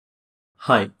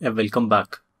Hi and welcome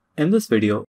back. In this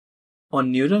video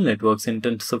on neural networks in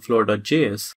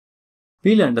Tensorflow.js,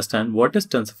 we'll understand what is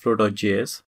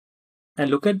Tensorflow.js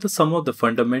and look at some of the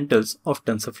fundamentals of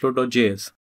Tensorflow.js.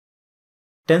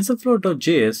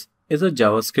 Tensorflow.js is a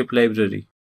JavaScript library.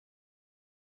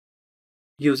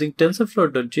 Using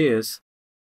Tensorflow.js,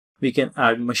 we can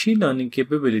add machine learning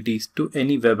capabilities to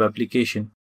any web application.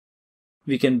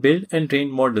 We can build and train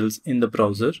models in the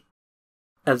browser,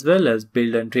 as well as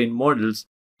build and train models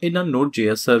in a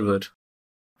Node.js server.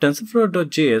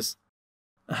 Tensorflow.js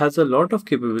has a lot of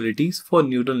capabilities for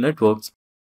neural networks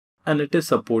and it is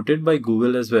supported by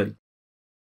Google as well.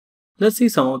 Let's see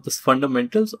some of the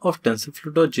fundamentals of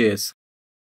Tensorflow.js.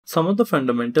 Some of the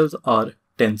fundamentals are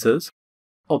tensors,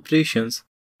 operations,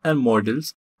 and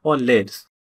models or layers.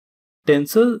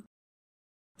 Tensor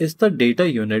is the data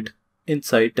unit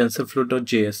inside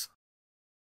Tensorflow.js.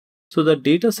 So the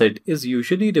dataset is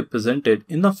usually represented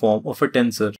in the form of a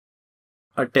tensor.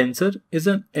 A tensor is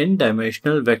an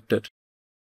n-dimensional vector.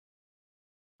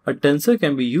 A tensor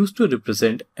can be used to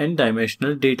represent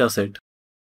n-dimensional dataset.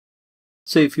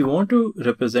 So if you want to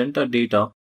represent a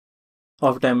data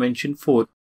of dimension 4,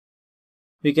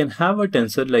 we can have a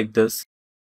tensor like this.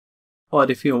 Or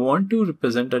if you want to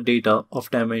represent a data of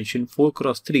dimension 4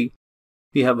 cross 3,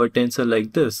 we have a tensor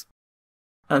like this.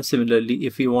 And similarly,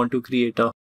 if we want to create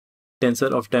a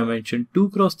tensor of dimension 2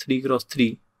 cross 3 cross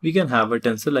 3, we can have a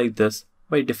tensor like this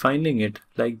by defining it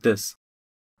like this.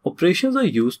 Operations are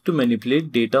used to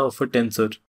manipulate data of a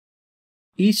tensor.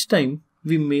 Each time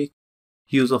we make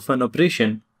use of an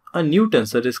operation, a new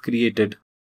tensor is created.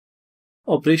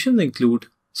 Operations include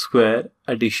square,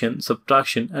 addition,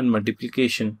 subtraction, and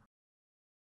multiplication.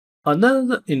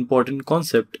 Another important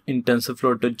concept in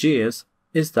Tensorflow.js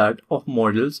is that of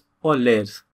models or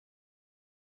layers.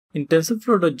 In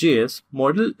Tensorflow.js,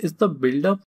 model is the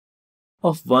buildup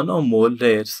of one or more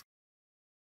layers.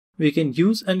 We can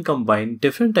use and combine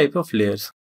different types of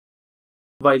layers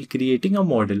while creating a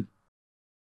model.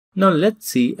 Now let's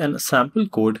see a sample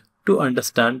code to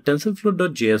understand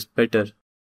Tensorflow.js better.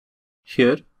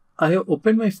 Here I have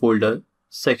opened my folder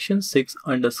section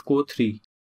 6_3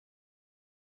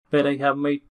 where I have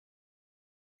my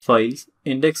files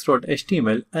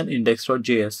index.html and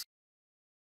index.js.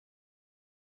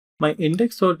 My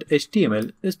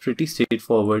index.html is pretty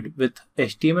straightforward with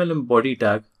HTML embody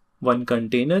tag, one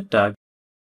container tag,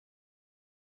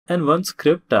 and one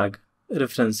script tag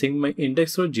referencing my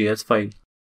index.js file.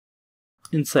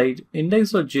 Inside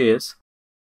index.js,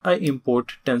 I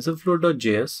import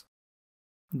Tensorflow.js.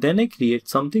 Then I create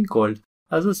something called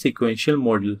as a sequential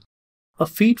model. A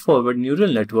feed-forward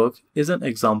neural network is an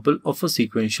example of a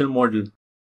sequential model.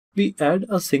 We add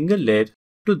a single layer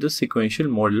to this sequential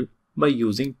model by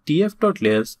using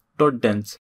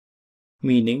tf.layers.dense,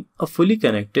 meaning a fully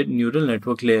connected neural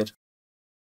network layer.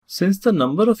 Since the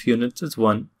number of units is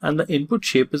 1 and the input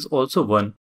shape is also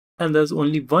 1 and there is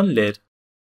only one layer,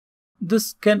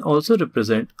 this can also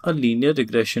represent a linear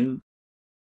regression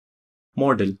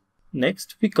model.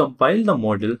 Next, we compile the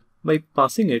model by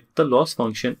passing it the loss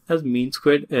function as mean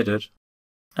squared error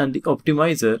and the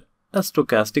optimizer as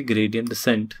stochastic gradient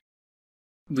descent.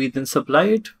 We then supply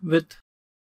it with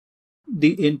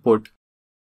the input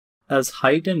as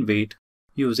height and weight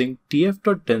using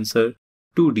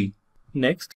tf.tensor2d.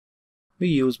 Next, we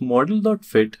use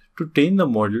model.fit to train the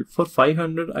model for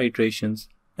 500 iterations,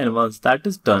 and once that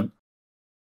is done,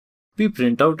 we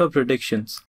print out our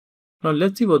predictions. Now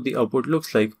let's see what the output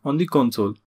looks like on the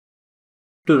console.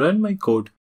 To run my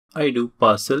code, I do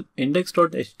parcel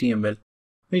index.html,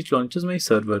 which launches my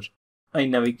server. I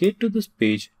navigate to this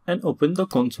page and open the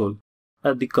console.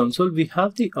 At the console, we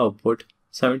have the output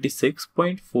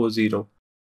 76.40,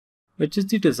 which is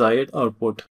the desired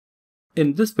output.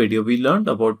 In this video, we learned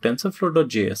about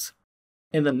Tensorflow.js.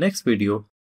 In the next video,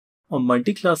 on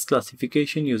multi-class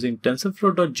classification using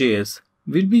Tensorflow.js,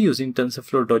 we'll be using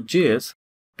Tensorflow.js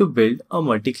to build a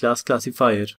multi-class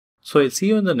classifier. So I'll see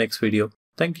you in the next video.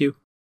 Thank you.